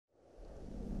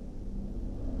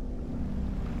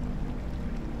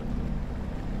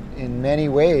in many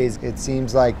ways, it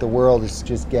seems like the world is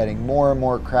just getting more and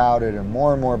more crowded and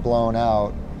more blown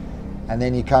out. And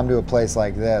then you come to a place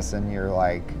like this and you're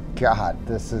like, God,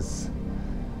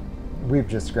 we've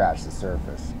just scratched the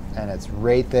surface. And it's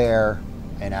right there,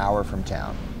 an hour from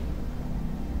town.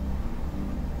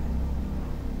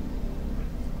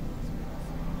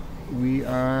 We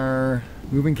are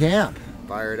moving camp.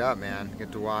 Fired up, man.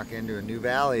 Get to walk into a new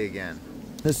valley again.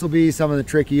 This will be some of the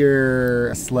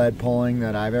trickier sled pulling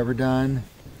that I've ever done.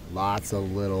 Lots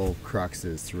of little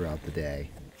cruxes throughout the day.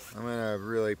 I'm gonna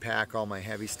really pack all my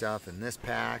heavy stuff in this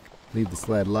pack. Leave the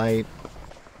sled light.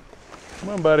 Come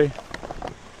on, buddy.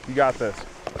 You got this.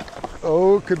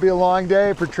 Oh, it could be a long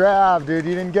day for Trav, dude.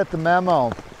 You didn't get the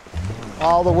memo.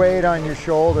 All the weight on your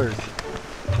shoulders.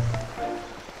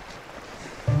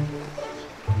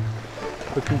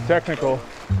 Looking technical.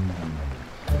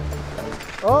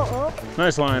 Oh.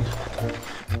 Nice line.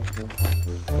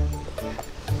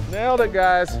 Nailed it,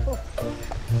 guys.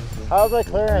 How's that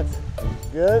clearance?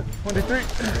 Good? 23.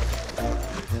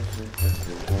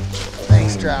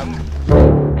 Thanks, Trav.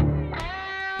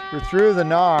 We're through the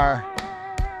Nar.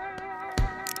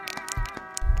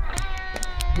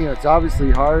 You know, it's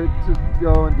obviously hard to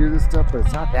go and do this stuff, but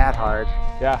it's not that hard.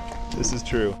 Yeah, this is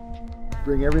true.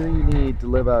 Bring everything you need to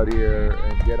live out here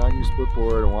and get on your split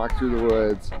board and walk through the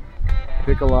woods.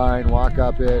 Pick a line, walk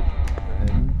up it,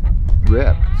 and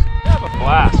rip. Have a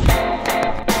blast.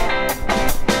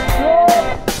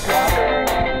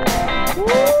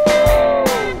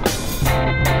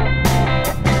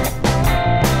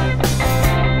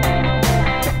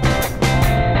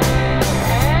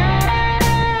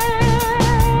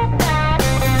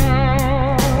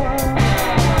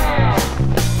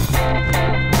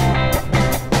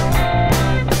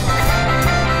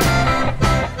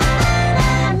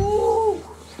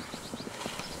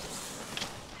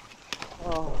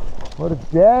 What a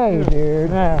day, dude.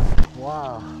 Yeah.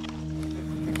 Wow.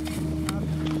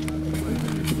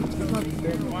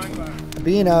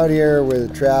 Being out here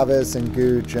with Travis and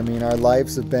Gooch, I mean, our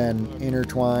lives have been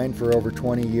intertwined for over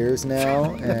 20 years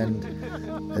now, and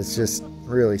it's just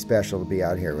really special to be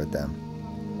out here with them.